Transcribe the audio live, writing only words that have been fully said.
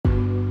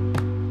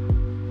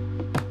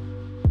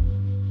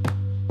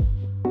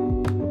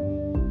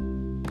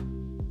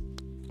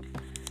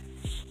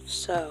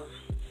So,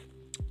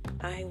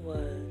 I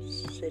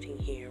was sitting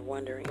here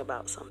wondering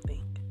about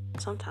something.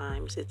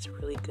 Sometimes it's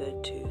really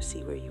good to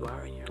see where you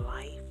are in your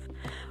life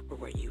or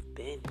where you've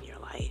been in your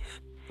life.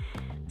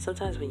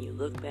 Sometimes when you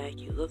look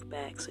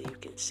back so you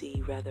can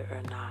see whether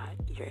or not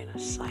you're in a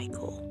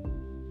cycle.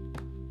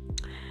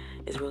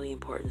 It's really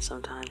important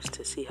sometimes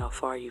to see how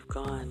far you've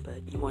gone,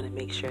 but you want to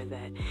make sure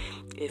that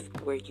if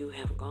where you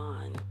have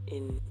gone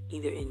in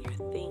either in your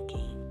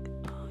thinking,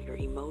 your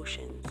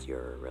emotions,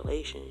 your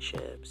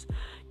relationships,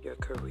 your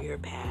career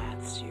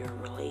paths, your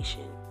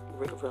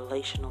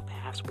relational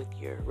paths with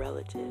your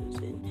relatives,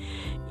 and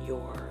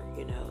your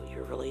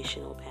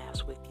relational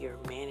paths with your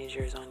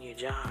managers on your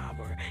job,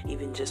 or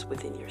even just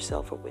within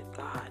yourself or with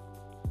God.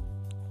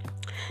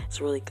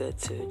 It's really good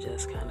to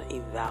just kind of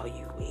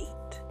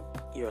evaluate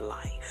your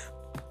life.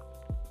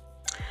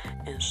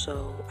 And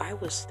so I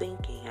was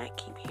thinking, I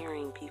keep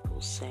hearing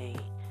people say,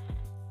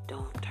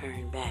 don't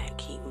turn back,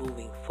 keep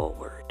moving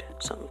forward.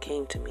 Something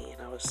came to me,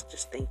 and I was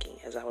just thinking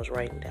as I was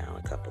writing down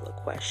a couple of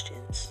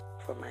questions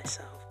for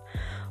myself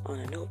on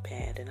a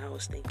notepad, and I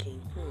was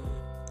thinking,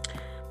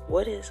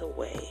 what is a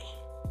way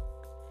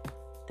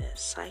that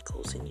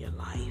cycles in your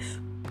life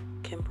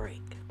can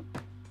break?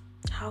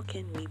 How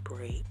can we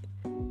break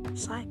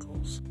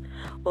cycles?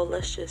 Well,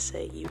 let's just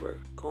say you were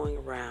going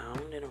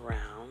around and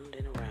around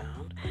and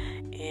around,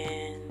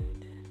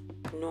 and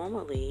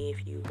normally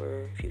if you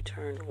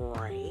turned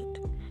right,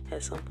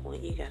 at some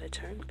point you got to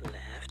turn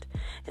left,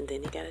 and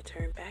then you got to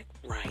turn back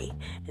right,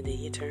 and then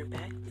you turn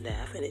back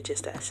left, and it's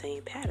just that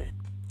same pattern.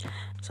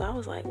 So I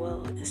was like,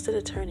 well, instead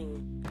of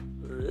turning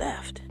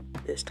left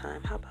this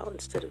time, how about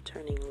instead of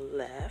turning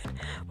left,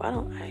 why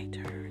don't I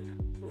turn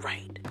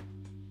right?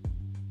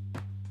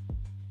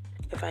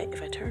 If I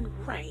turn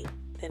right,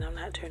 then I'm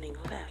not turning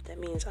left. That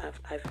means I've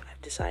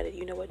decided,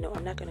 you know what? No,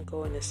 I'm not going to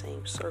go in the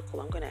same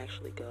circle. I'm going to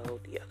actually go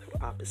the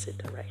other opposite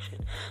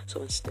direction.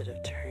 So instead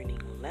of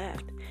turning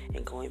left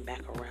and going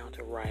back around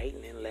to right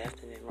and then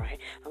left and then right,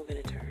 I'm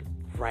going to turn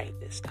right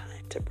this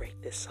time to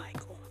break this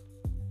cycle.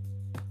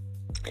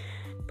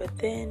 But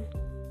then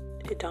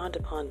it dawned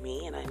upon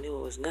me, and I knew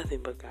it was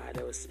nothing but God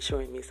that was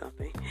showing me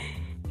something.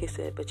 He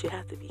said, but you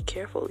have to be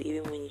careful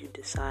even when you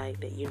decide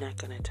that you're not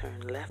going to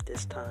turn left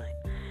this time,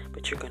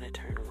 but you're going to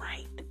turn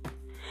right.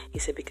 He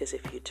said, because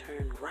if you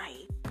turn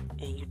right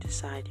and you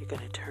decide you're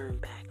going to turn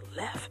back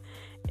left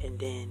and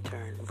then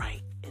turn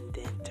right and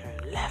then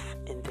turn left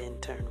and then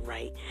turn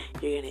right,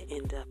 you're going to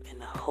end up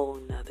in a whole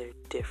nother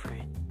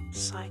different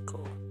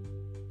cycle.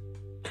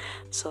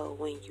 So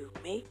when you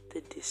make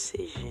the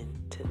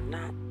decision to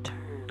not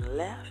turn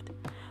left,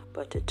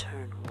 but to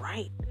turn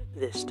right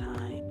this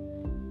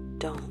time,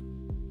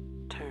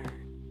 don't turn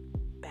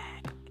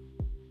back.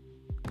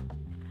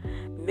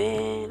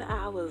 Man,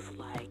 I was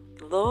like,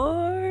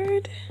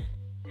 Lord,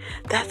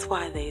 that's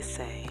why they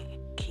say,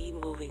 keep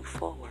moving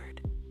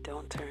forward,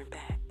 don't turn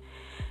back.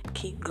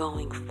 Keep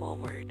going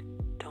forward,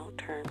 don't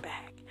turn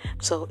back.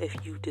 So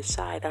if you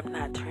decide I'm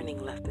not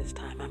turning left this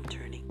time, I'm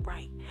turning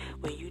right.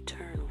 When you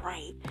turn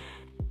right,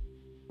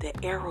 the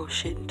arrow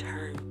shouldn't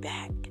turn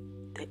back.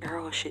 The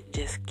arrow should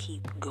just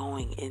keep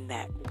going in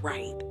that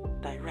right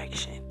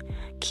direction.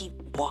 Keep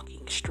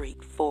walking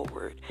straight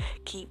forward.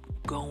 Keep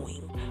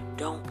going.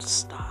 Don't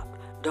stop.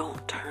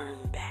 Don't turn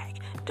back.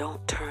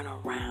 Don't turn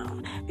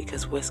around.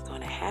 Because what's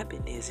going to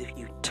happen is if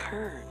you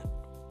turn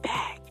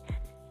back,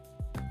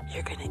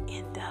 you're going to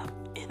end up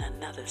in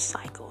another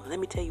cycle. And let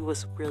me tell you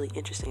what's really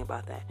interesting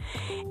about that.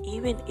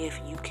 Even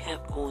if you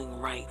kept going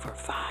right for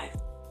 5,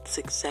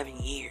 6, 7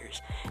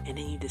 years, and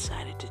then you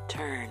decided to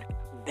turn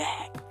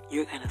back,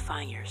 you're going to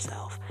find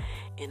yourself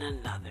in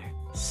another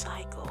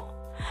cycle.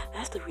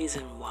 That's the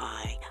reason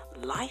why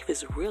life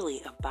is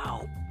really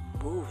about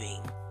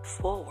moving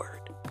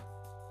forward.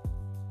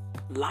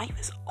 Life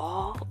is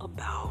all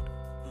about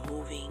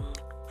moving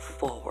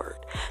forward.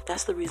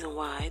 That's the reason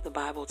why the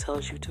Bible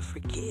tells you to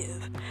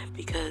forgive,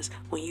 because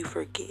when you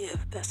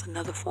forgive, that's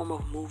another form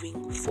of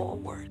moving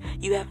forward.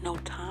 You have no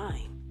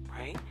time,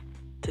 right,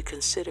 to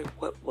consider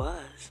what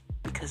was,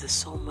 because there's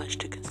so much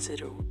to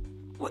consider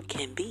what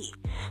can be.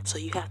 So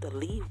you have to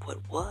leave what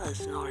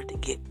was in order to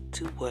get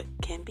to what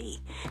can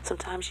be.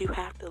 Sometimes you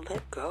have to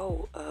let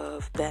go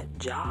of that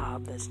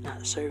job that's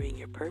not serving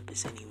your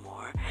purpose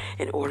anymore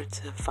in order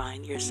to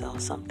find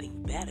yourself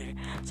something better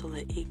so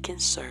that it can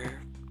serve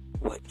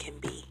what can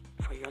be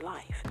for your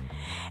life.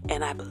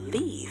 And I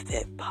believe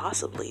that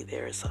possibly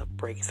there is a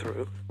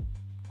breakthrough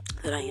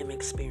that I am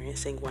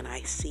experiencing when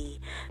I see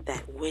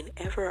that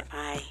whenever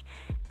I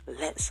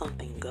let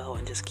something go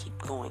and just keep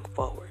going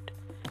forward,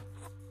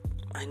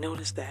 I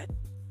notice that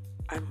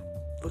I'm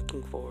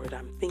looking forward,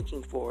 I'm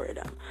thinking forward,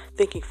 I'm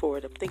thinking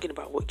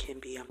about what can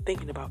be, I'm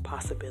thinking about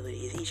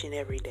possibilities each and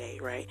every day,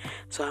 right?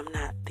 So I'm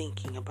not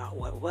thinking about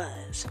what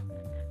was.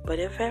 But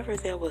if ever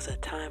there was a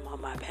time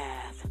on my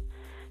path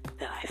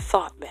that I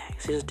thought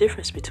back, see, there's a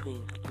difference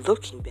between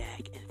looking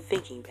back and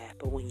thinking back,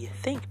 but when you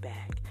think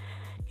back,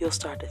 you'll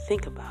start to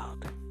think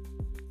about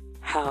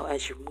how,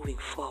 as you're moving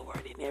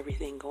forward and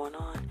everything going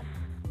on,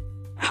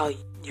 how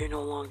you're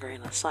no longer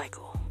in a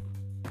cycle.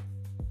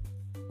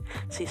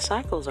 See,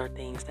 cycles are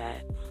things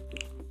that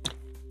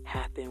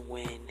happen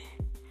when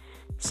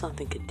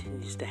something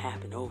continues to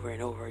happen over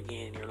and over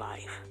again in your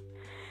life.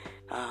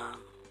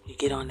 You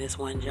get on this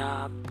one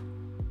job,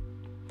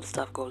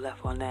 stuff go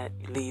left on that,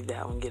 you leave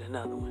that one, get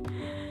another one.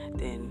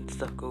 Then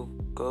stuff go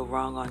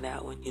wrong on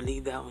that one, you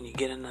leave that one, you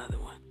get another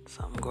one.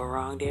 Something go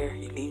wrong there,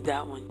 you leave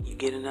that one, you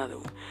get another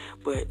one.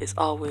 But it's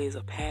always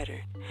a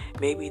pattern.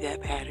 Maybe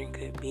that pattern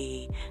could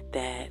be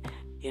that,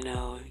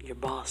 your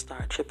boss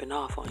start tripping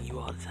off on you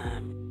all the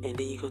time. And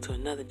then you go to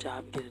another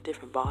job, you get a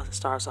different boss. It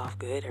starts off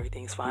good.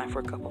 Everything's fine for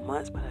a couple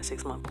months. By that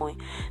 6-month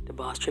point, the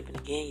boss tripping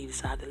again, you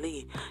decide to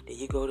leave. Then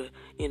you go to,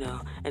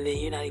 and then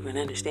you're not even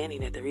understanding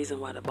that the reason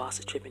why the boss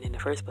is tripping in the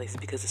first place is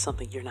because it's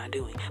something you're not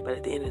doing. But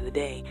at the end of the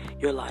day,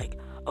 you're like,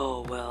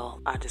 oh, well,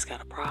 I just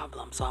got a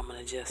problem. So I'm going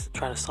to just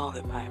try to solve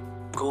it by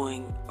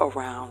going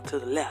around to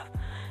the left.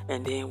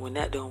 And then when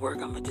that don't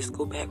work, I'm going to just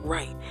go back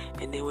right.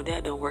 And then when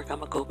that don't work, I'm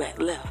going to go back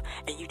left.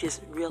 And you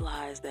just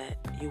realize that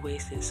you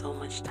wasted so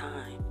much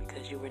time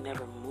because you were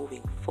never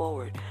moving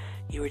forward.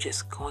 You were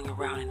just going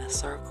around in a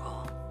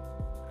circle.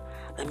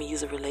 Let me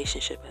use a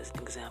relationship as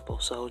an example.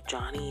 So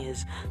Johnny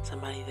is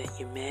somebody that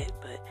you met,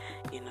 but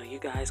you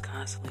guys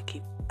constantly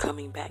keep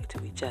coming back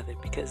to each other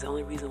because the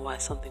only reason why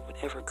something would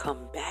ever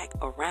come back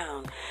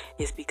around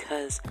is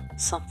because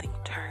something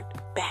turned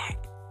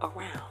back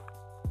around,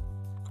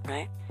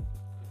 right?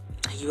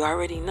 You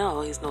already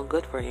know he's no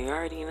good for you. You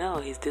already know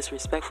he's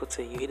disrespectful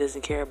to you. He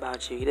doesn't care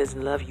about you. He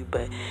doesn't love you,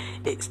 but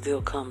it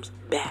still comes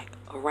back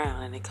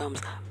around, and it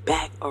comes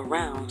back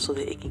around so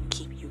that it can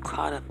keep you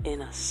caught up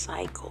in a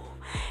cycle.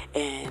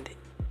 And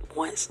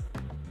once,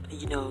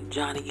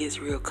 Johnny gets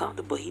real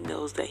comfortable, he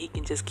knows that he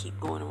can just keep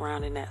going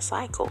around in that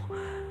cycle.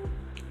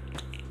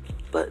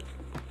 But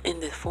in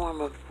the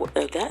form of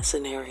that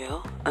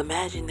scenario,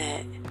 imagine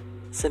that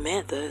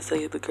Samantha,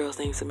 say the girl's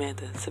name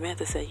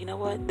Samantha said, you know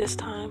what, this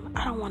time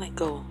I don't want to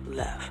go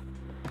left.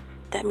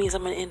 That means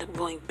I'm going to end up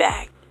going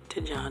back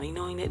to Johnny,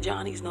 knowing that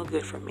Johnny's no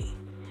good for me.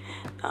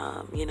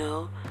 I'm going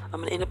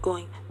to end up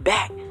going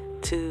back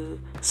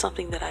to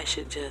something that I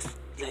should just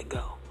let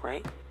go,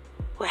 right?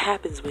 What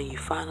happens when you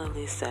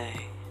finally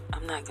say,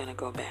 I'm not going to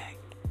go back?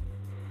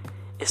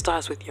 It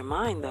starts with your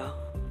mind, though,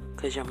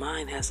 because your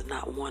mind has to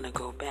not want to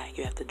go back.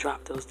 You have to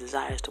drop those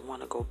desires to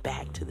want to go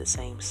back to the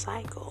same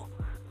cycle.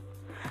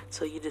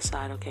 So you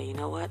decide, okay, you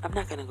know what? I'm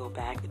not going to go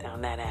back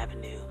down that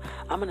avenue.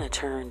 I'm going to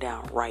turn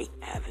down right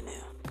avenue,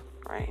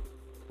 right?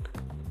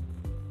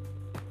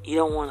 You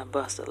don't want to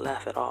bust a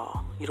left at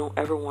all. You don't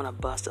ever want to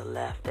bust a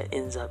left that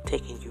ends up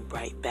taking you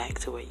right back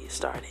to where you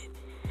started.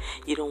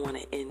 You don't want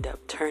to end up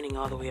turning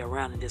all the way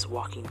around and just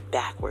walking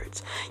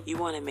backwards. You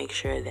want to make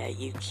sure that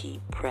you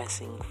keep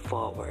pressing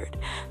forward.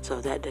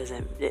 That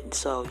doesn't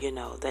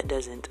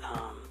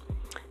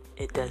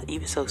it does.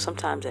 Even so,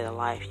 sometimes in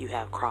life you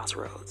have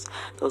crossroads.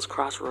 Those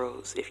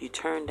crossroads, if you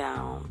turn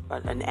down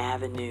an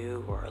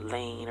avenue or a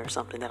lane or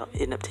something, that'll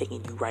end up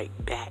taking you right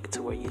back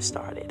to where you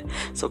started.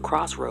 So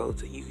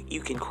crossroads,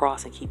 you can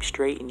cross and keep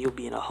straight, and you'll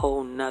be in a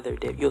whole nother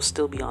dip. You'll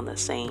still be on the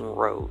same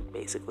road,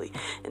 basically,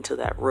 until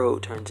that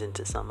road turns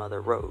into some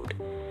other road.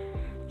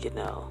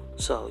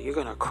 So you're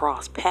gonna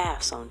cross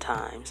paths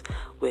sometimes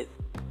with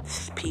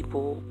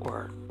people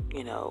or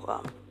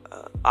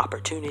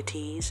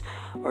opportunities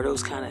or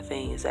those kind of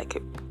things that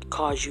could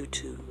cause you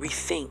to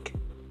rethink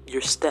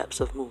your steps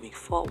of moving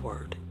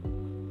forward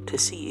to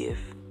see if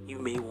you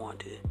may want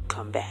to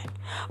come back.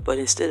 But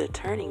instead of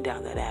turning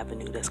down that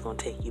avenue that's going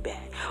to take you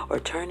back, or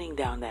turning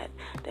down that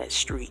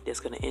street that's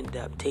going to end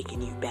up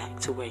taking you back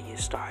to where you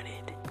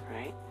started,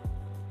 right?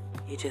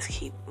 You just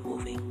keep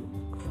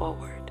moving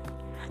forward.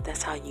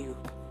 That's how you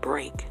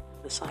break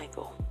the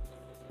cycle.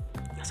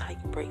 That's how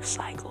you break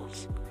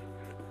cycles.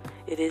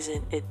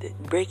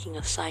 Breaking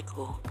a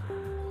cycle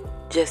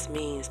just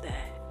means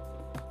that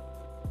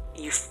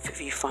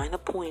if you find a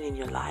point in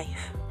your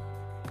life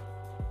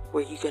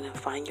where you're going to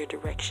find your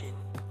direction,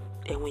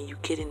 and when you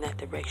get in that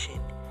direction,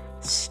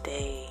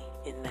 stay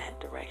in that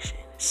direction.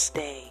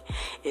 Stay.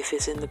 If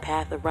it's in the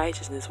path of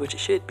righteousness, which it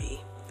should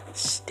be,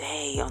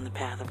 stay on the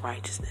path of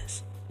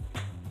righteousness.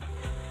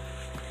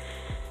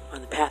 On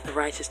the path of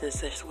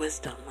righteousness, there's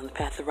wisdom. On the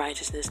path of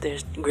righteousness,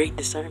 there's great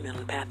discernment. On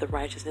the path of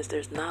righteousness,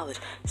 there's knowledge.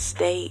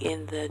 Stay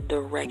in the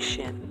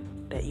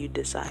direction that you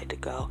decide to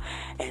go,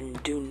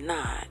 and do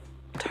not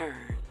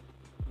turn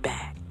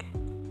back.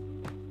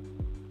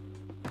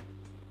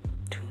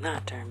 Do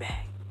not turn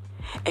back.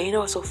 And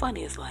what's so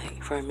funny is,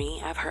 like, for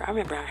me, I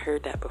remember I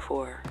heard that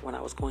before when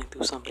I was going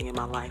through something in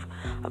my life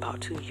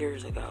about 2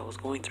 years ago. I was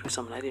going through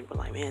something. I didn't be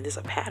like, man, there's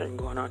a pattern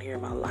going on here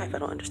in my life. I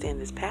don't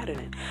understand this pattern.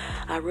 And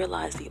I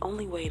realized the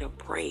only way to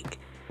break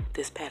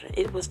this pattern,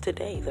 it was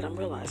today that I'm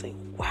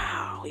realizing,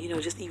 wow,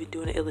 just even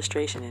doing an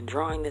illustration and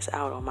drawing this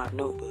out on my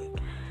notebook.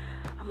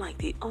 I'm like,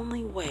 the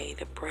only way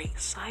to break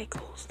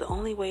cycles, the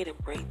only way to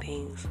break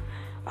things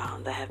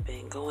that have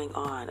been going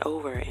on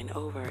over and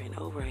over and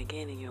over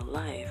again in your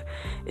life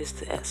is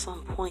to, at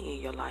some point in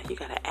your life, you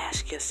got to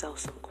ask yourself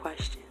some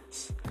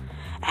questions.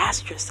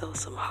 Ask yourself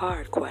some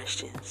hard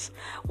questions.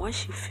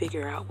 Once you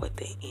figure out what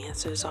the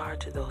answers are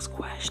to those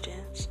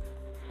questions,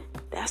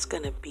 That's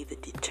going to be the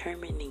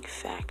determining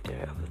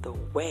factor of the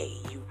way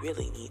you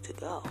really need to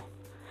go.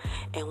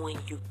 And when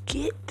you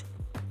get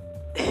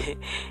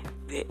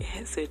the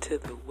answer to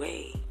the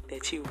way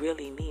that you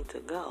really need to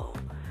go,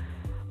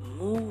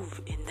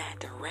 move in that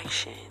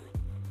direction,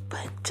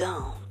 but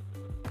don't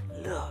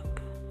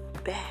look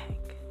back.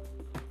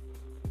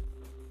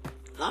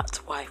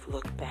 Lot's wife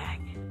looked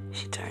back.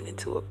 She turned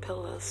into a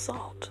pillar of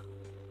salt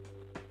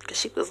because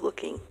she was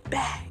looking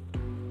back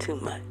too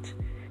much.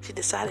 She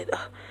decided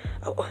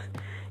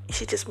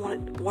she just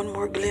wanted one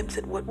more glimpse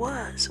at what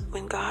was,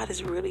 when God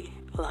is really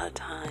a lot of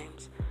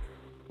times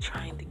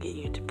trying to get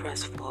you to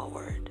press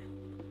forward.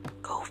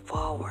 Go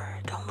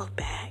forward. Don't look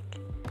back.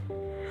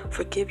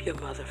 Forgive your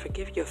mother.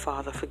 Forgive your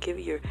father.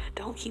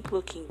 Don't keep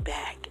looking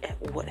back at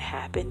what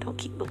happened. Don't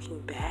keep looking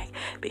back,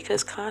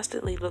 because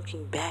constantly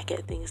looking back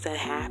at things that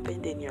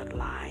happened in your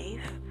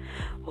life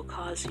will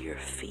cause your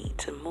feet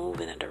to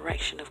move in a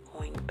direction of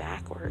going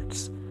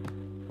backwards.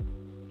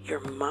 Your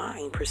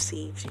mind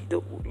perceives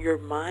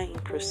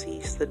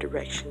the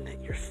direction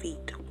that your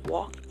feet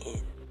walk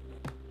in.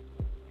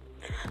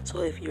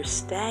 So if you're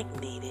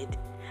stagnated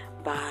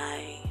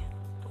by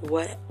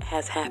what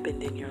has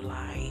happened in your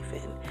life,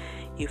 and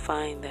you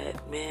find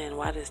that, man,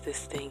 why does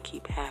this thing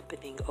keep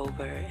happening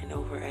over and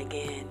over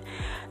again?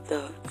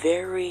 The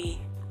very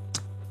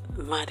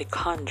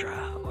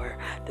mitochondria, or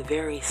the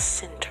very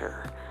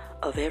center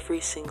of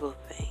every single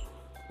thing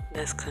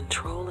that's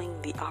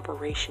controlling the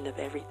operation of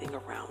everything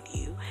around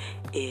you,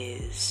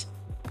 is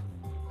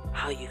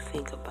how you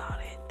think about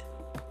it,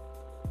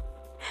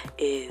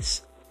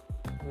 is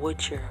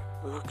what you're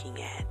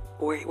looking at,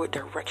 or what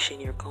direction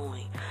you're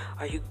going.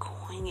 Are you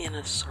going in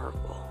a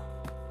circle?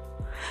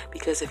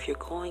 Because if you're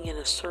going in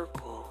a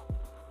circle,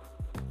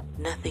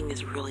 nothing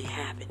is really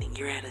happening.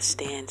 You're at a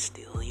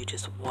standstill. You're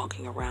just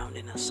walking around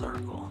in a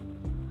circle.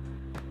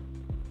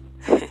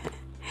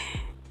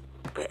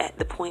 But at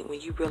the point when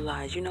you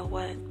realize, you know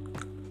what?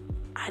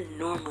 I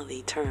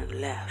normally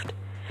turn left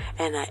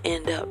and I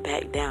end up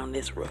back down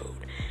this road.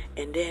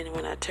 And then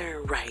when I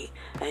turn right,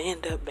 I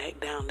end up back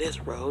down this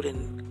road,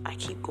 and I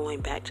keep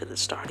going back to the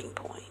starting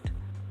point.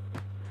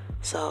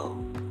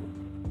 So,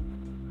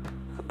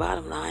 the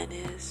bottom line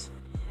is,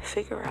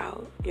 figure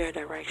out your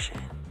direction.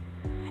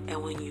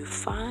 And when you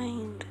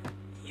find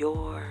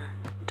your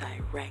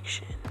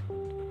direction,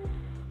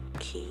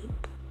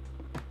 keep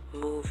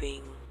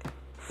moving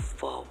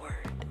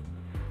forward.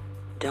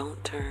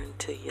 Don't turn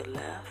to your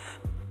left.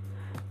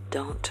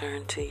 Don't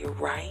turn to your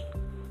right.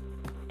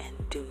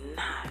 And do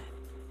not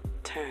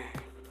turn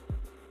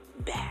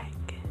back.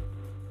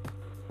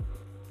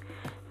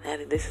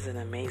 This is an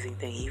amazing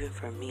thing, even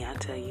for me. I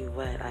tell you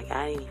what,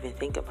 I didn't even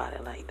think about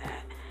it like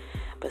that.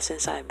 But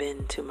since I've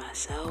been to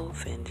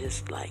myself and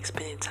just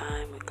spending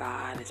time with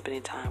God and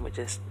spending time with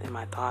just in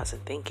my thoughts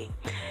and thinking,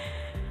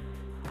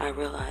 I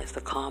realized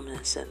the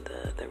calmness and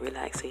the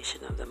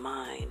relaxation of the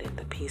mind and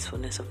the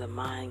peacefulness of the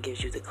mind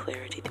gives you the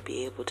clarity to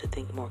be able to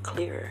think more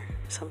clearer.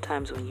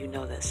 Sometimes when you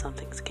know that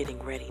something's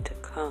getting ready to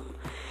come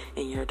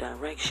in your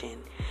direction,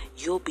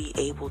 you'll be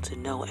able to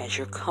know as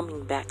you're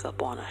coming back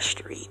up on a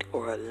street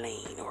or a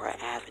lane or an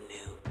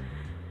avenue,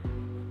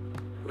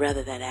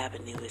 rather that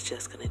avenue is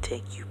just going to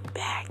take you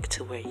back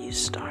to where you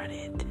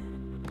started.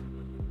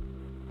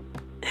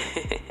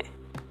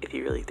 If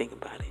you really think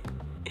about it.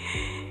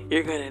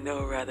 You're going to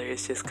know rather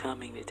it's just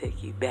coming to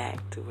take you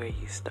back to where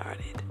you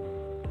started.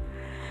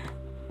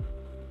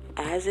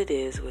 As it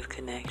is with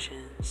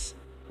connections,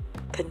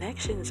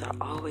 connections are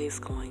always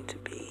going to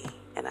be,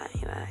 and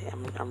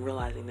I'm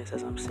realizing this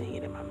as I'm seeing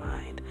it in my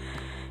mind,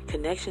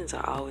 connections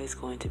are always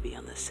going to be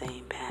on the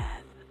same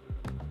path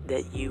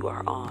that you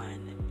are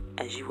on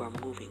as you are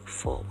moving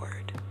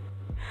forward.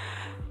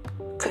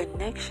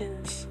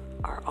 Connections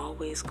are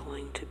always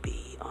going to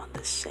be on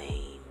the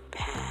same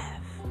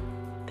path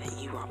that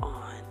you are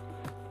on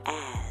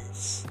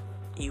as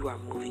you are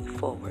moving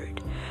forward,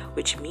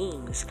 which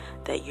means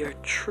that your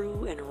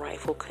true and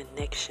rightful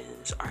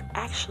connections are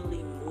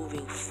actually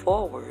moving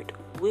forward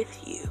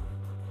with you.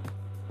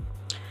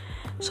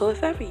 So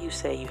if ever you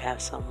say you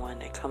have someone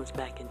that comes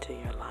back into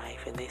your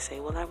life and they say,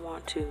 well, I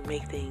want to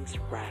make things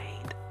right,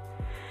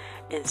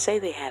 and say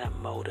they had a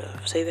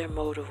motive, say their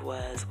motive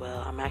was,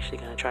 well, I'm actually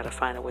going to try to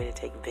find a way to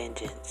take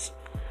vengeance,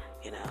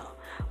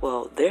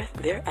 well,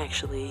 they're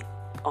actually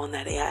on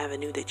that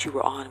avenue that you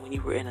were on when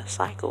you were in a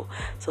cycle.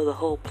 So the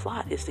whole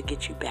plot is to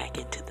get you back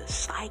into the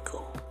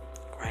cycle,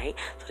 right?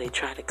 So they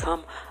try to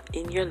come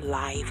in your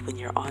life when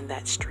you're on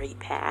that straight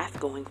path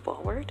going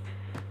forward,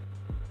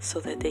 so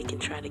that they can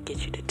try to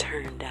get you to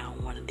turn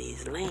down one of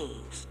these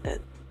lanes. That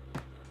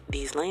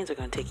these lanes are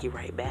going to take you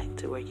right back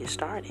to where you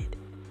started.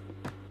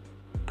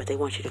 But they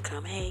want you to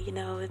come, hey,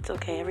 it's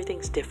okay,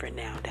 everything's different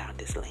now down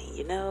this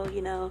lane,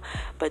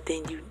 But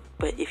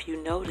if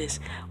you notice,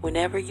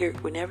 whenever you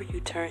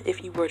turn,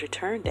 if you were to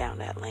turn down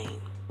that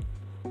lane,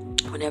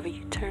 whenever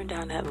you turn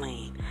down that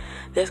lane,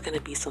 there's going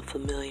to be some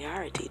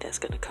familiarity that's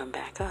going to come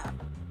back up.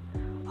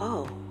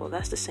 Oh, well,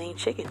 that's the same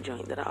chicken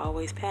joint that I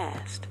always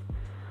passed.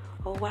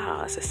 Oh,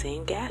 wow, it's the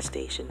same gas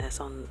station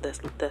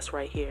that's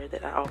right here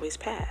that I always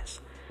pass.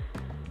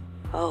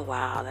 Oh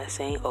wow, that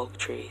same oak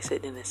tree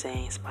sitting in the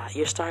same spot.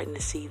 You're starting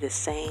to see the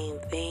same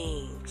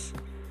things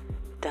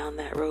down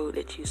that road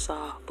that you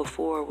saw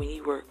before when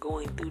you were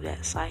going through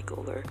that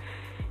cycle, or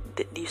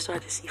you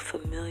start to see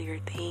familiar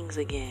things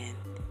again.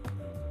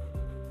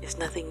 It's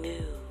nothing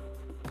new.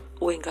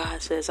 When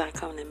God says, I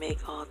come to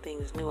make all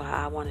things new,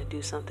 I want to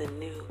do something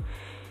new,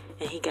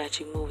 and He got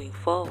you moving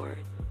forward,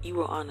 you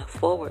were on a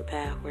forward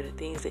path where the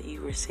things that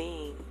you were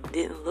seeing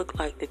didn't look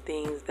like the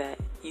things that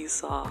you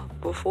saw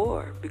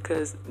before,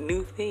 because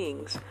new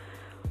things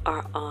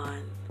are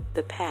on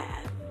the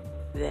path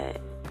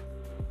that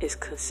is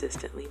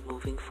consistently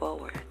moving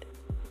forward.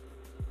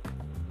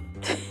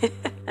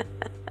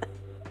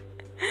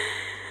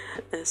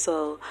 And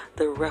so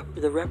the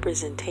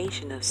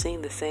representation of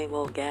seeing the same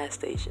old gas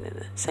station and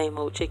the same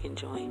old chicken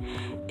joint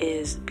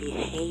is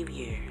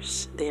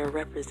behaviors. They are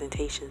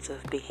representations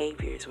of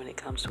behaviors when it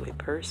comes to a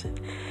person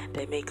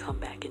that may come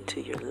back into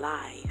your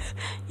life.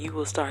 You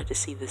will start to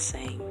see the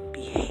same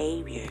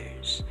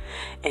behaviors.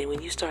 And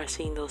when you start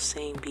seeing those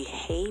same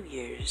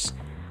behaviors,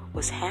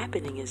 what's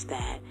happening is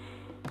that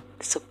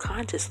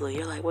subconsciously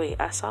you're like, wait,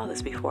 I saw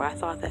this before. I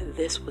thought that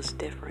this was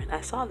different.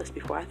 I saw this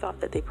before. I thought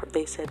that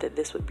they said that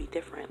this would be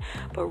different.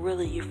 But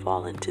really you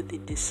fall into the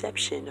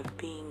deception of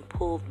being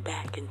pulled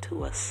back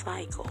into a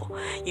cycle.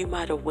 You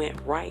might have went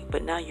right,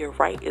 but now your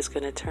right is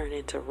going to turn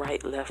into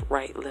right, left,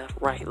 right, left,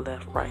 right,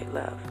 left, right,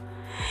 left.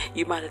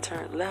 You might have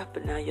turned left,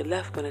 but now your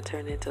left going to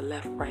turn into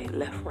left, right,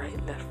 left,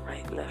 right, left,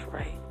 right, left,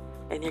 right.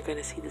 And you're going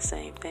to see the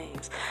same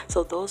things.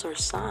 So those are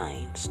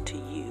signs to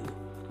you.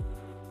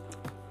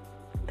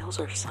 Those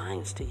are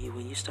signs to you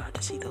when you start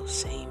to see those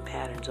same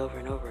patterns over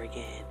and over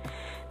again,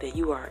 that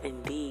you are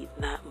indeed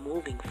not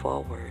moving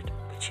forward,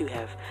 but you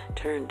have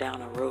turned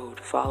down a road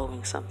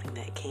following something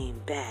that came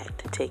back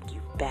to take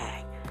you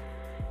back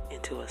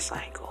into a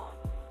cycle.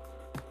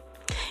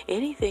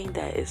 Anything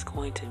that is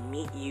going to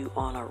meet you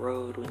on a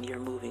road when you're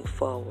moving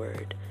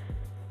forward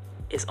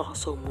is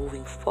also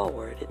moving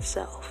forward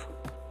itself.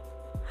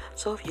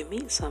 So if you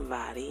meet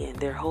somebody and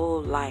their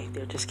whole life,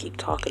 they'll just keep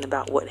talking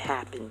about what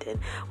happened and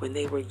when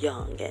they were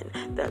young,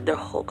 and their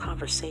whole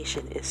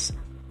conversation is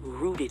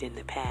rooted in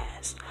the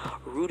past,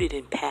 rooted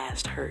in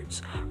past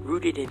hurts,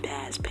 rooted in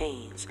past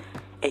pains.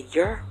 And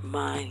your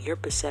mind, your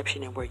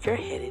perception, and where you're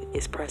headed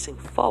is pressing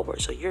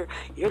forward. So you're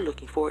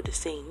looking forward to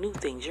seeing new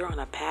things. You're on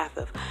a path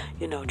of,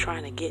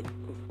 trying to get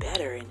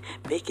better and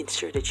making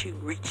sure that you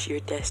reach your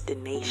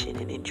destination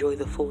and enjoy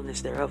the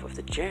fullness thereof of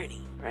the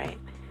journey, right?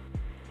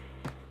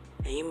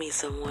 And you meet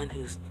someone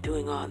who's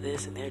doing all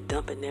this and they're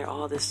dumping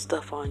all this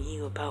stuff on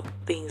you about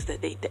things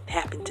that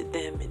happened to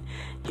them.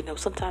 And,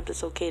 sometimes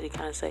it's okay to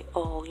kind of say,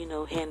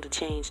 hand the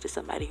change to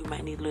somebody who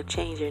might need a little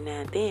change every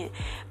now and then.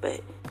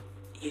 But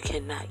you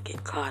cannot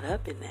get caught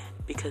up in that,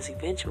 because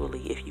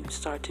eventually if you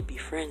start to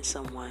befriend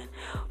someone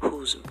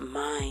whose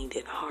mind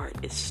and heart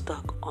is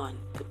stuck on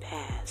the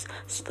past,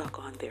 stuck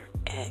on their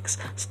ex,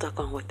 stuck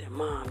on what their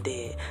mom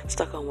did,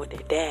 stuck on what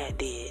their dad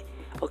did,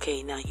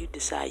 okay, now you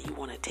decide you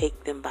want to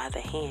take them by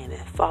the hand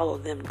and follow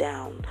them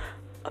down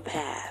a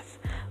path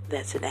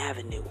that's an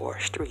avenue or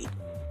a street.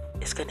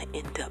 It's going to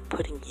end up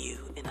putting you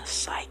in a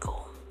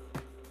cycle.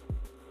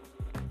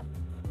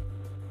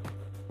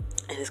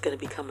 And it's going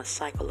to become a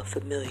cycle of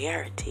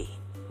familiarity.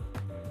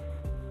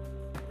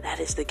 That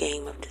is the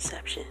game of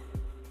deception.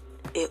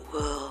 It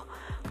will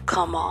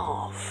come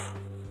off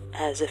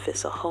as if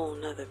it's a whole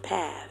nother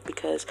path,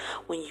 because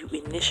when you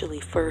initially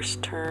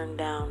first turn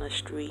down a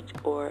street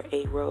or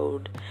a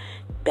road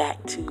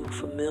back to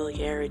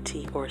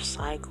familiarity or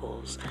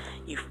cycles,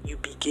 you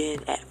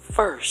begin at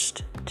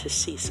first to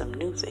see some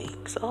new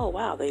things. Oh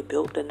wow, they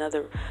built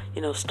another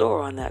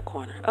store on that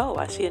corner. Oh,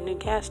 I see a new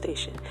gas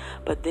station.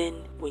 But then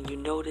when you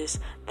notice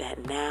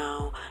that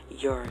now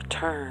your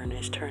turn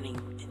is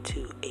turning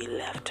into a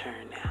left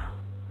turn now,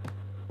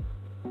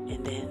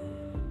 and then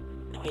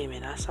wait a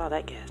minute, I saw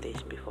that gas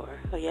station before.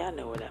 Oh yeah, I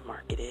know where that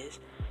market is.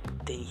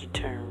 Then you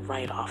turn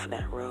right off of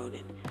that road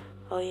and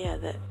oh yeah,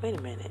 wait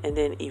a minute. And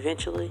then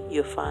eventually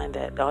you'll find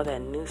that all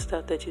that new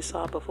stuff that you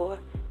saw before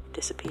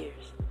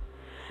disappears,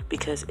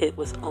 because it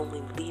was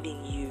only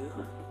leading you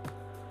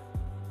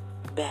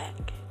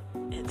back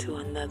into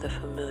another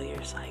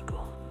familiar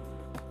cycle.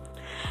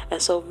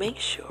 And so make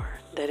sure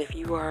that if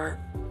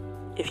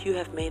you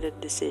have made a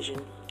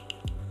decision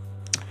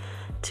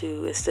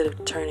to, instead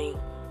of turning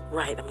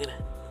right,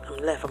 I'm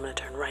left, I'm going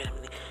to turn right,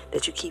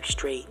 that you keep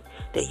straight,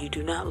 that you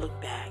do not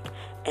look back,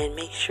 and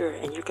make sure,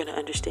 and you're going to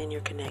understand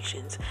your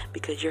connections,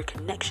 because your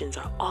connections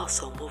are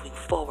also moving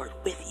forward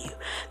with you.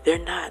 They're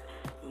not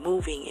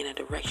moving in a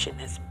direction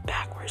that's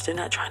backwards. They're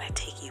not trying to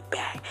take you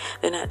back.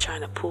 They're not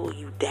trying to pull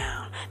you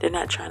down. They're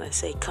not trying to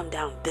say, come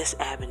down this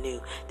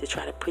avenue, to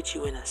try to put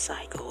you in a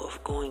cycle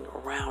of going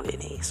around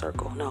in a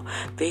circle. No,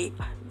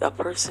 a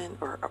person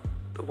or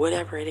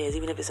whatever it is,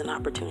 even if it's an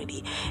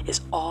opportunity,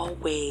 is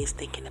always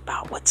thinking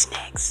about what's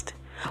next.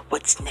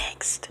 What's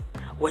next?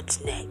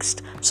 What's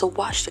next? So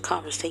watch the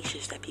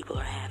conversations that people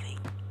are having.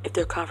 If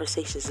their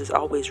conversations is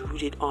always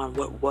rooted on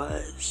what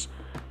was,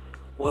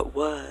 what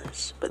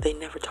was, but they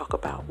never talk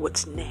about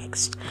what's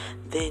next,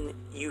 then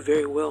you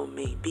very well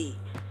may be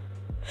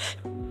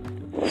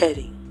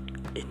heading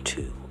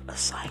into a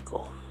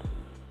cycle.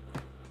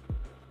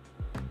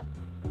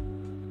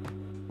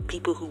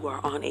 People who are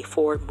on a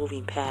forward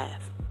moving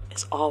path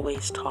is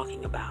always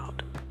talking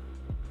about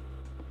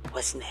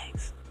what's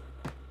next.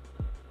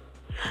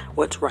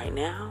 What's right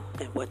now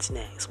and what's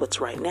next. What's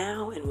right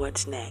now and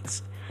what's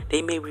next.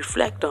 They may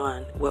reflect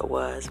on what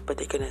was, but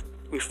they're going to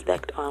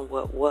reflect on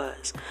what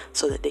was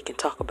so that they can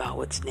talk about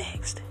what's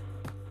next.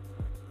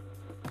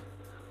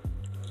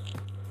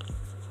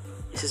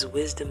 This is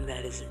wisdom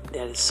that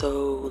is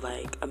so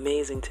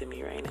amazing to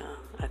me right now.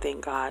 I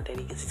thank God that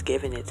He's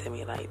given it to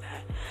me like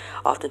that.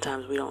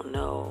 Oftentimes we don't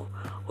know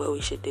what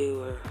we should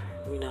do or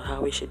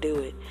how we should do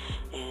it.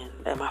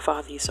 And my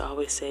father used to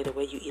always say the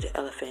way you eat an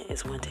elephant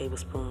is 1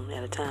 tablespoon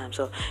at a time.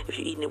 So if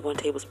you're eating it 1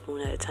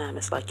 tablespoon at a time,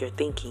 it's like you're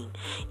thinking.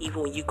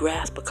 Even when you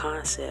grasp a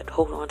concept,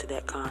 hold on to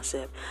that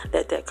concept.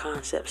 Let that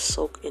concept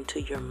soak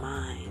into your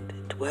mind.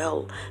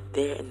 Dwell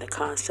there in the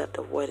concept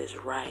of what is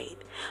right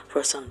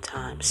for some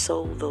time.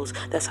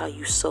 That's how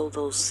you sow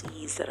those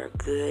seeds that are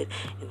good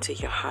into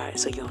your heart,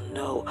 so you'll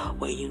know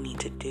what you need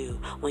to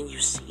do. When you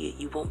see it,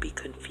 you won't be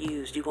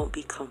confused. You won't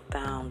be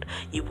confounded.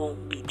 You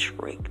won't be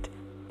tricked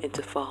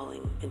into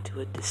falling into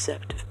a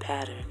deceptive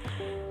pattern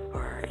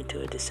or into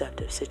a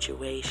deceptive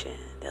situation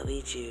that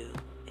leads you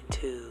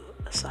into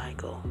a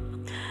cycle.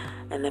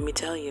 And let me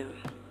tell you,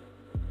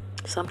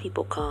 some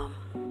people come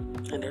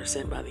and they're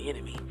sent by the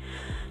enemy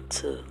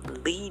to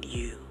lead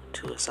you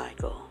to a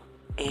cycle.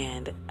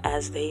 And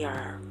as they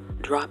are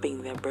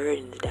dropping their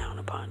burdens down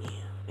upon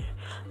you,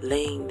 they're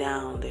laying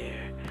down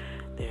their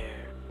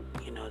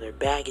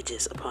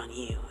baggages upon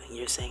you, and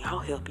you're saying, I'll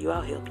help you.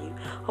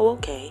 Oh,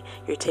 okay.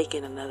 You're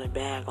taking another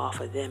bag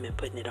off of them and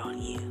putting it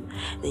on you.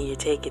 Then you're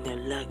taking their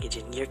luggage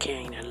and you're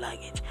carrying their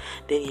luggage.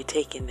 Then you're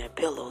taking their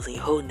pillows and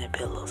you're holding their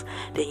pillows.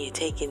 Then you're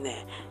taking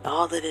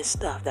all of this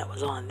stuff that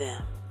was on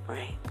them,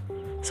 right?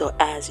 So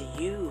as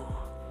you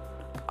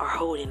are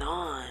holding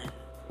on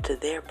to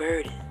their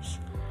burdens,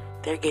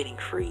 they're getting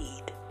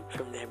freed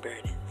from their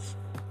burdens.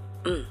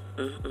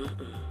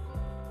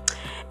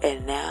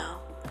 And now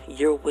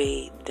you're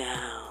weighed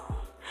down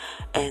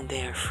and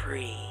they're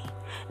free.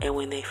 And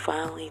when they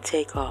finally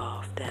take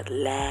off that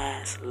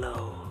last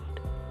load,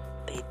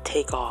 they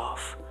take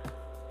off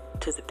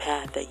to the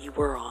path that you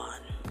were on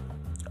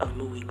of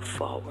moving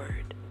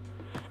forward.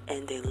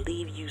 And they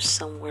leave you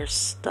somewhere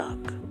stuck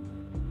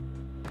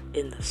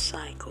in the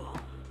cycle.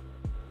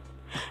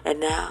 And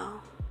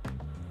now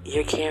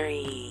you're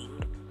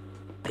carrying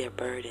their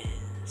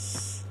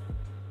burdens.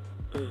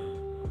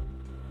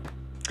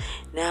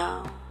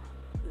 Now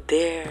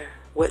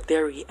what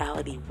their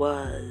reality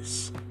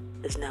was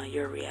is now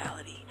your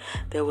reality.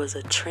 There was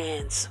a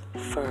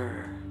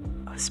transfer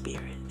of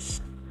spirits.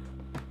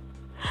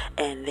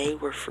 And they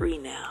were free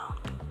now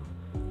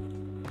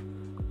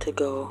to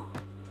go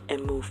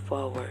and move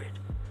forward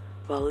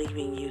while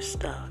leaving you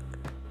stuck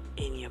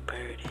in your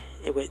burden,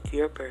 with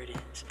your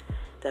burdens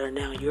that are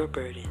now your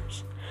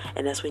burdens.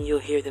 And that's when you'll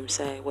hear them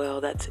say,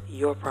 well, that's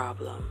your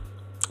problem.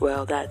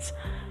 Well, that's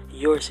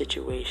your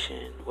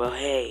situation. Well,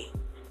 hey,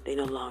 they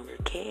no longer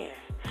care,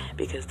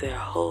 because their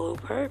whole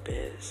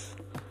purpose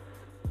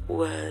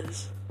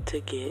was to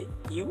get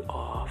you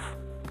off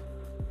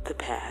the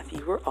path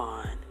you were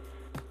on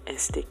and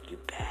stick you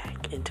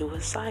back into a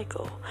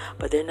cycle.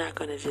 But they're not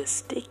going to just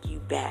stick you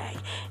back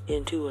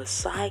into a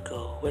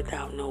cycle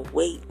without no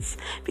weights,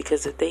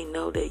 because if they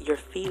know that your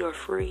feet are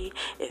free,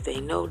 if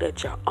they know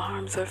that your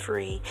arms are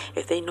free,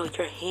 if they know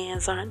your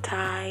hands aren't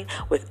tied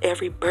with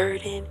every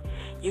burden,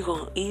 you're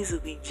going to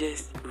easily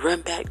just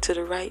run back to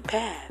the right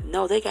path.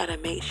 No, they got to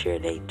make sure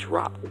they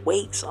drop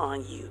weights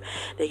on you.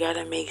 They got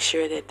to make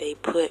sure that they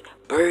put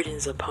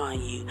burdens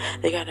upon you.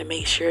 They got to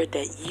make sure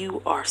that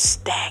you are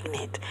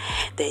stagnant.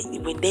 That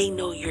when they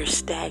know you're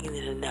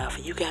stagnant enough,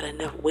 you got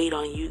enough weight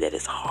on you that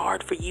it's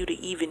hard for you to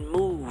even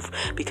move,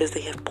 because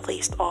they have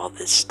placed all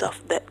this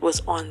stuff that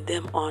was on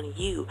them on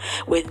you.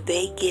 When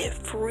they get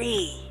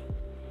free,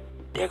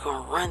 they're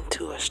going to run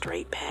to a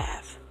straight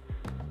path.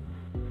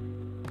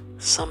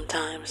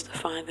 Sometimes to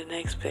find the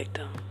next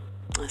victim,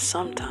 and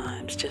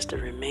sometimes just to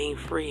remain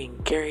free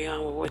and carry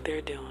on with what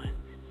they're doing.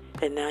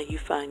 And now you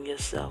find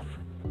yourself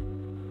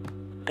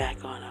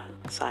back on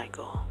a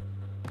cycle,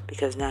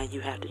 because now you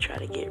have to try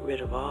to get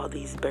rid of all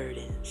these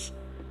burdens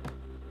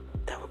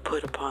that were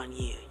put upon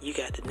you. You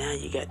got to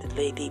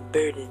lay these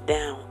burdens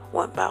down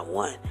one by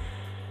one.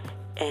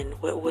 And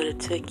what would have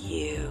took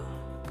you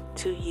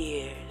 2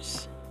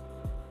 years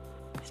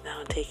is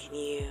now taking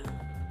you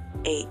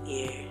 8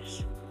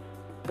 years.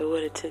 What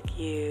would have took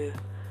you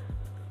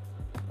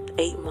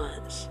 8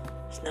 months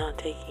is now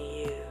taking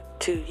you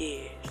 2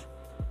 years.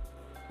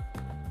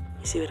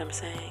 You see what I'm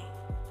saying?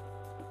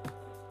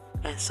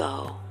 And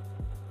so,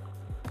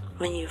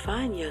 when you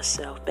find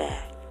yourself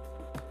back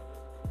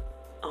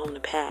on the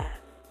path,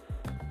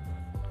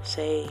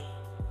 say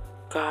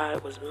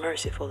God was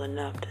merciful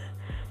enough to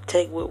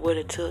take what would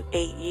have took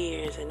 8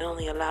 years and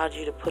only allowed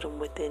you to put them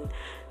within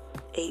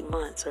 8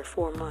 months or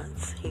 4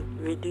 months. He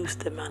reduced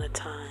the amount of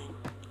time.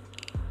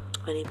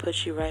 And he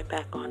puts you right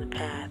back on the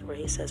path where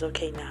he says,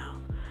 okay now,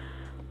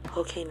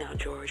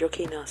 George.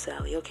 Okay now,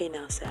 Sally. Okay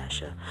now,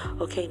 Sasha.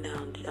 Okay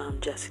now,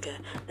 Jessica.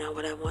 Now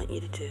what I want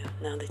you to do,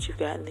 now that you've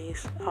gotten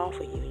these off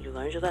of you, you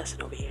learned your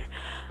lesson over here,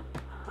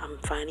 I'm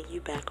finding you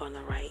back on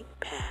the right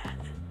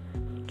path.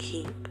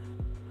 Keep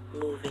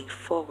moving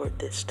forward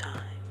this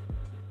time.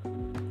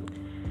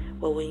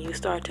 Well, when you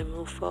start to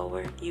move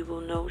forward, you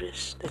will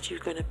notice that you're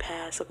going to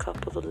pass a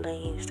couple of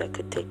lanes that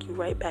could take you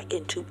right back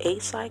into a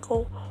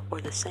cycle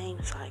or the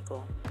same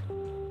cycle.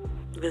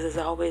 Because there's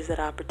always that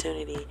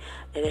opportunity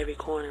at every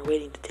corner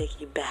waiting to take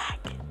you back.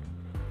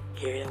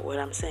 Hear what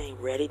I'm saying?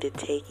 Ready to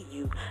take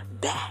you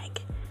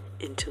back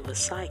into a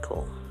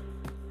cycle.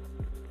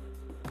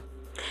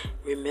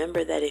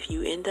 Remember that if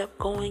you end up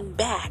going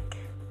back,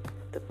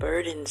 the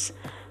burdens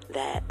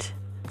that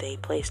they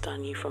placed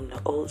on you from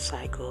the old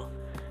cycle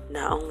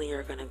not only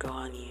are going to go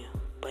on you,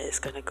 but it's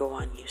going to go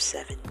on you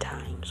 7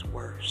 times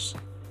worse.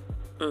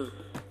 You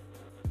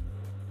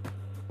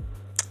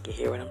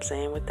hear what I'm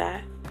saying with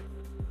that?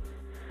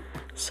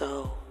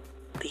 So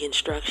the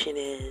instruction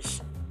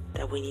is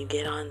that when you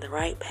get on the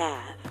right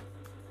path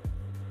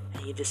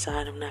and you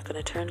decide, I'm not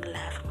going to turn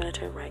left, I'm going to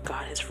turn right.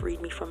 God has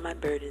freed me from my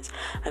burdens.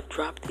 I've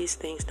dropped these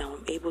things. Now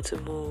I'm able to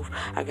move.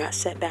 I got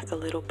set back a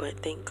little, but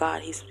thank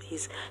God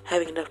He's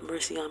having enough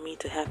mercy on me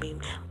to have me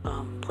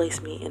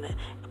place me in a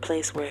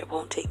place where it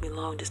won't take me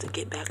long just to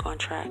get back on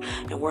track.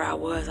 And where I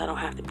was, I don't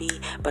have to be.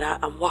 But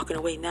I'm walking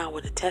away now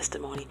with a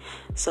testimony.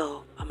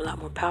 So I'm a lot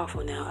more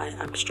powerful now.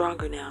 I'm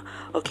stronger now.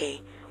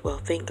 Okay, well,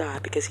 thank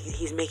God, because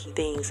He's making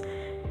things.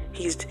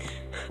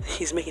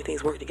 He's making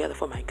things work together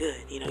for my good,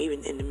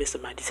 even in the midst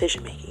of my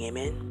decision making.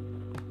 Amen.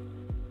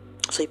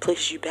 So He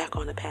places you back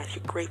on the path.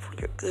 You're grateful,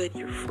 you're good,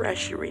 you're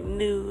fresh, you're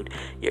renewed,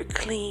 you're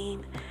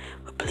clean.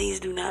 But please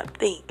do not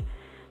think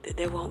that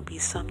there won't be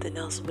something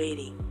else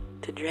waiting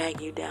to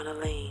drag you down a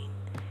lane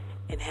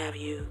and have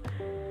you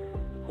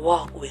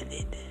walk with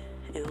it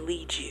and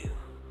lead you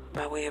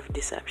by way of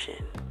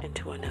deception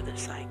into another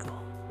cycle.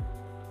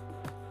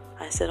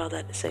 I said all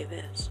that to say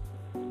this.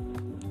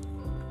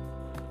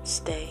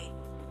 Stay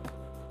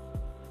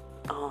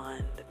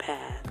on the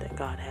path that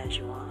God has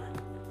you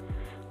on.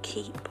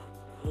 Keep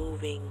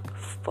moving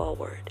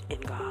forward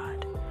in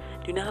God.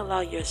 Do not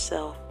allow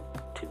yourself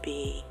to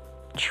be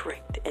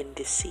tricked and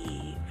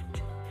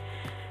deceived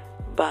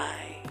by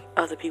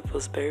other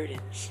people's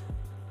burdens.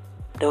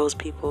 Those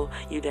people,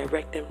 you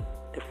direct them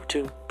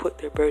to put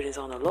their burdens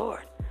on the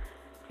Lord.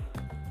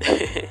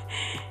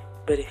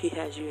 But if He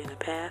has you in a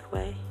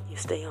pathway, you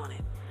stay on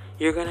it.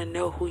 You're going to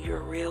know who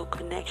your real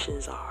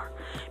connections are,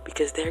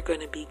 because they're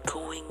going to be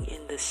going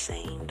in the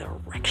same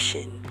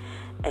direction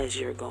as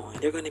you're going.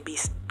 They're going to be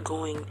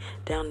going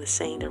down the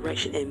same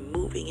direction and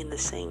moving in the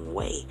same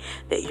way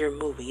that you're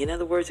moving. In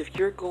other words, if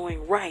you're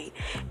going right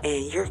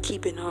and you're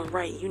keeping on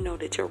right, you know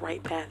that your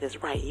right path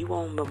is right. You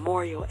on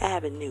Memorial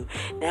Avenue.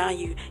 Now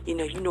you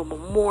know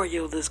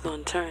Memorial is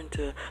going to turn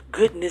to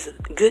Goodness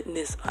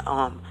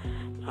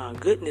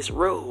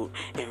Road,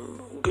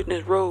 and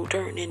Goodness Road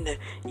turn into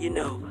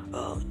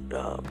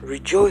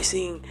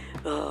Rejoicing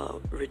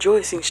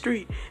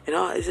Street, and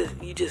all. It's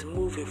just, you just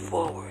moving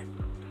forward,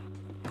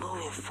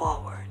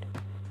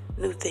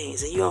 new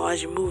things. And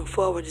as you're moving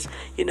forward,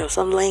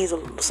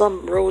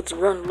 some roads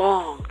run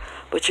long,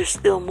 but you're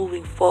still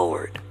moving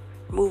forward,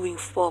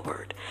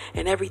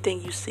 and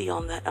everything you see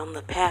on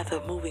the path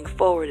of moving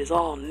forward is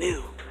all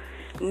new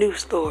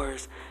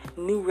stores,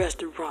 new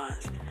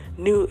restaurants,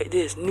 new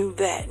this, new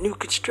that, new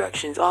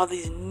constructions, all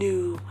these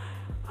new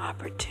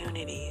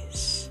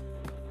opportunities.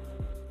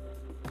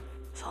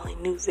 It's only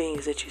new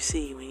things that you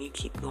see when you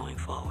keep going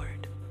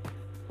forward.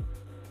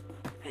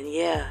 And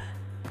you're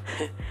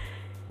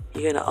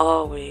going to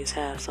always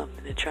have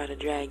something to try to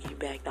drag you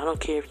back. I don't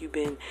care if you've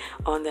been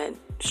on that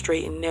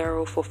straight and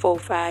narrow for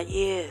 4-5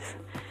 years.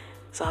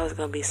 It's always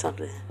going to be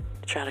something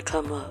to try to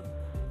come up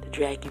to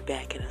drag you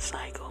back in a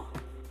cycle.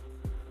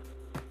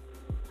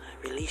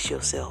 Release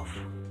yourself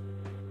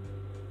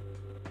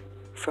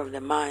from the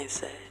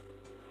mindset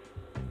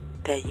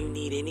that you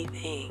need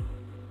anything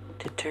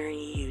to turn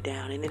you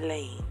down any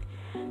lane,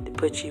 to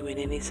put you in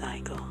any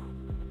cycle.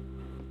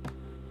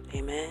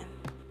 Amen.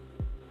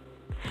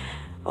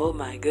 Oh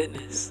my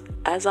goodness.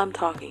 As I'm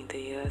talking to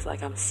you, it's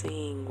like I'm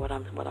seeing what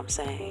I'm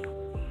saying.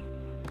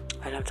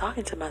 And I'm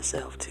talking to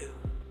myself too.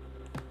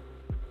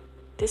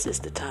 This is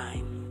the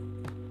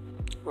time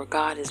where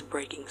God is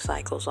breaking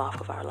cycles off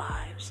of our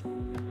lives.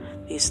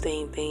 These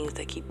same things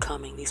that keep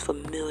coming, these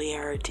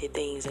familiarity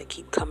things that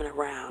keep coming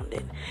around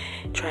and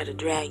try to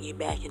drag you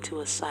back into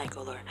a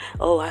cycle.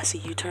 Or, I see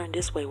you turn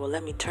this way, well,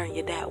 let me turn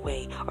you that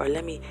way. Or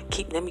let me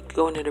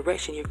go in the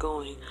direction you're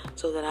going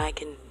so that I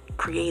can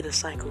create a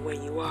cycle where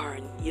you are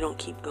and you don't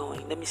keep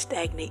going. Let me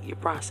stagnate your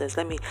process.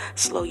 Let me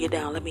slow you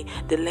down. Let me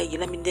delay you.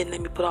 Let me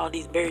put all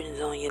these burdens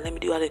on you. Let me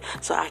do all this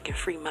so I can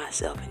free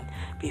myself and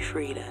be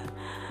free to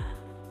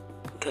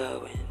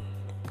go and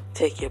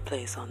take your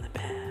place on the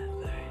path.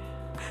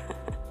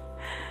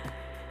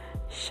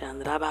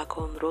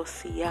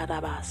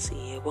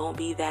 It won't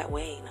be that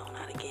way. No,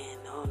 not again.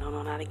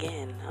 No, not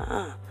again.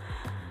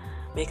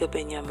 Make up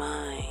in your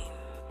mind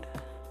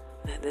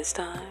that this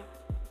time,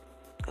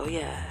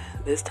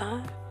 this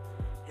time,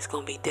 it's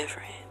going to be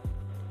different.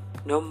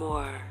 No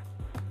more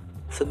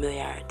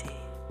familiarity.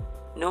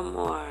 No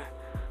more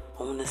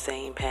on the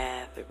same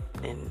path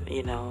and,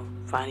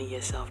 finding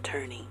yourself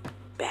turning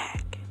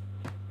back.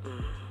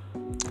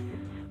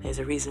 There's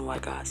a reason why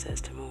God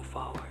says to move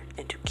forward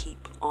and to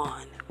keep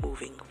on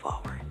moving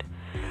forward.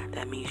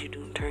 That means you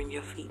don't turn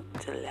your feet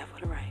to the left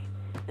or the right.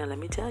 Now let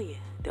me tell you,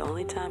 the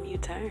only time you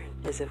turn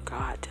is if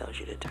God tells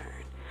you to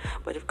turn.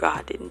 But if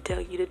God didn't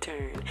tell you to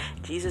turn,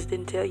 Jesus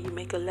didn't tell you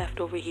make a left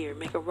over here,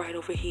 make a right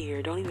over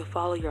here, don't even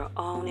follow your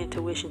own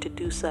intuition to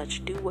do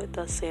such. Do what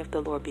thus saith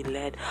the Lord, be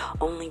led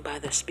only by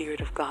the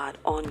Spirit of God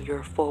on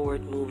your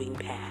forward moving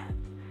path.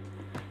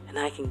 And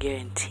I can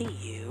guarantee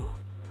you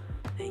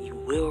that you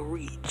will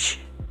reach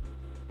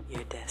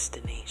your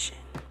destination.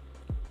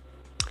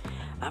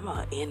 I'm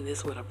going to end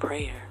this with a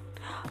prayer.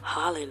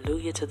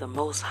 Hallelujah to the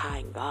Most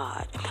High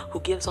God, who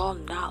gives all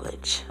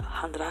knowledge.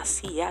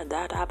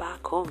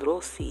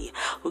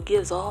 Who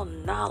gives all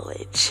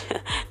knowledge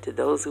to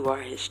those who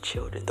are his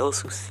children,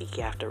 those who seek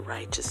after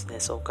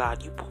righteousness. Oh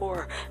God, you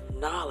pour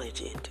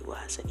knowledge into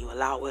us and you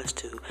allow us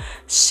to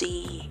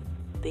see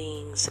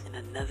things in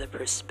another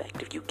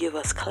perspective. You give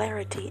us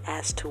clarity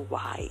as to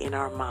why in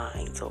our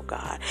minds, oh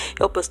God.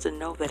 Help us to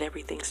know that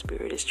everything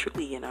spirit is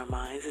truly in our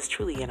minds, is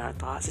truly in our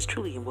thoughts, is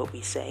truly in what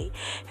we say.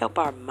 Help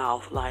our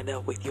mouth line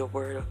up with your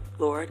word,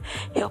 Lord.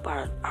 Help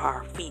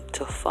our feet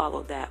to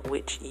follow that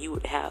which you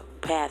would have,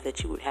 path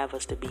that you would have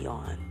us to be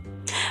on.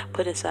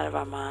 Put inside of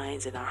our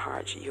minds and our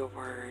hearts your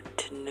word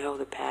to know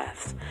the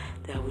paths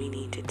that we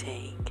need to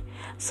take,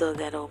 so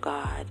that, oh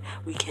God,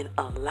 we can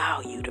allow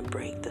you to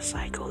break the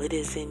cycle. It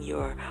is in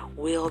your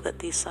will that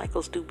these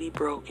cycles do be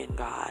broken,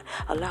 God.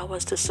 Allow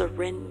us to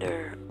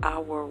surrender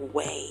our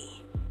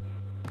way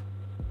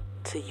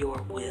to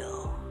your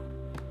will,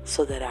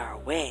 so that our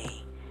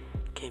way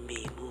can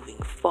be moving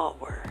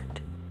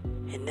forward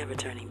and never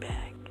turning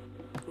back.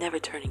 Never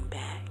turning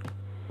back.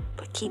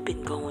 But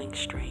keeping going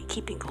straight.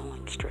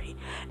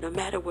 No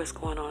matter what's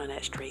going on in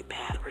that straight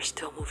path, we're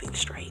still moving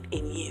straight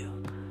in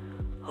you.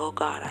 Oh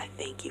God, I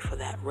thank you for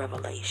that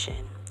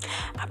revelation.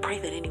 I pray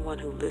that anyone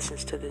who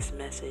listens to this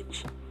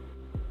message,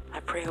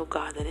 I pray, oh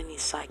God, that any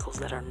cycles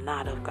that are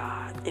not of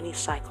God, any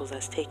cycles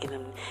that's taking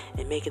them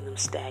and making them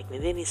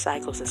stagnant, any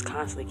cycles that's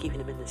constantly keeping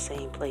them in the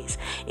same place,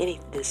 any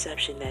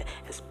deception that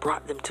has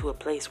brought them to a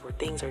place where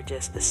things are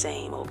just the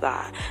same, oh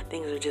God,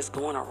 things are just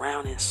going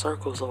around in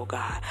circles, oh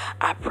God.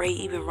 I pray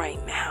even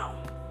right now,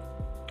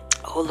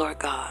 oh Lord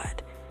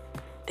God,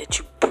 that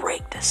you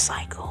break the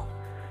cycle.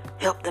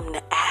 Help them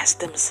to ask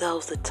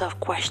themselves the tough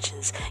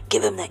questions.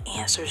 Give them the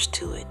answers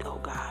to it, oh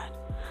God,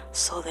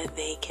 so that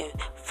they can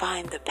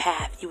find the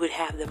path you would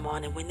have them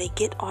on. And when they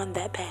get on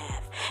that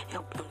path,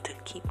 help them to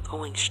keep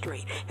going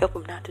straight. Help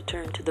them not to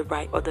turn to the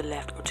right or the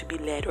left, or to be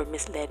led or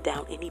misled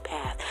down any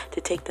path to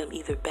take them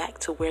either back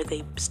to where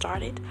they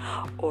started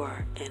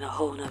or in a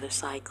whole nother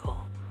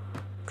cycle.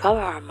 Cover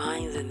our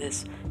minds in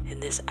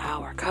this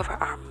hour. Cover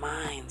our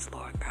minds,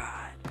 Lord God.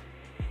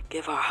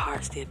 Give our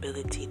hearts the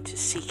ability to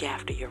seek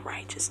after your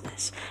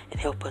righteousness, and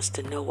help us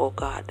to know, oh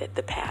God, that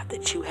the path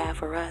that you have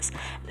for us,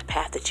 the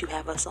path that you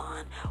have us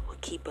on, will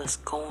keep us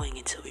going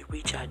until we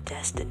reach our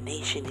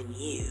destination in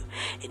you,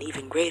 and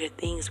even greater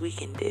things we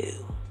can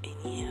do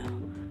in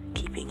you,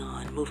 keeping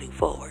on moving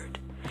forward.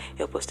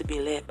 Help us to be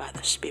led by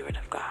the Spirit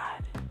of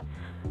God.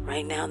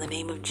 Right now, in the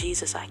name of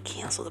Jesus, I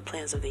cancel the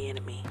plans of the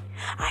enemy.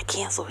 I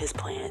cancel his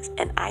plans,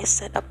 and I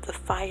set up the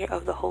fire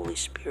of the Holy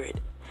Spirit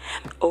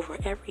over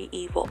every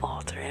evil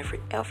altar,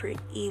 every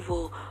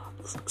evil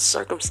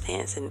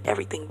circumstance, and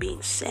everything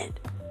being sent.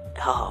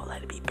 Oh,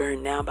 let it be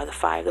burned down by the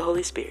fire of the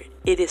Holy Spirit.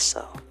 It is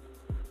so.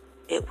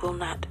 It will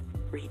not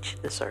reach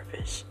the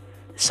surface.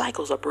 The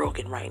cycles are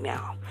broken right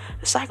now.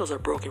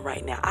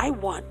 I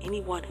want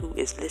anyone who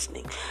is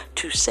listening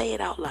to say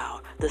it out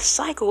loud. The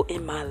cycle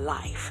in my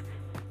life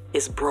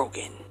is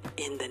broken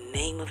in the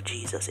name of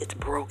Jesus. It's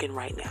broken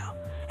right now.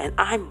 And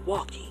I'm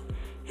walking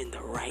in the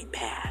right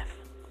path.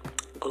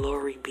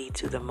 Glory be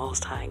to the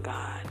Most High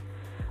God.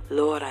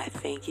 Lord, I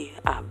thank you.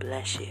 I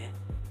bless you.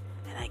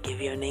 And I give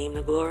your name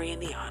the glory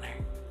and the honor.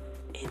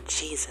 In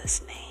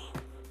Jesus' name.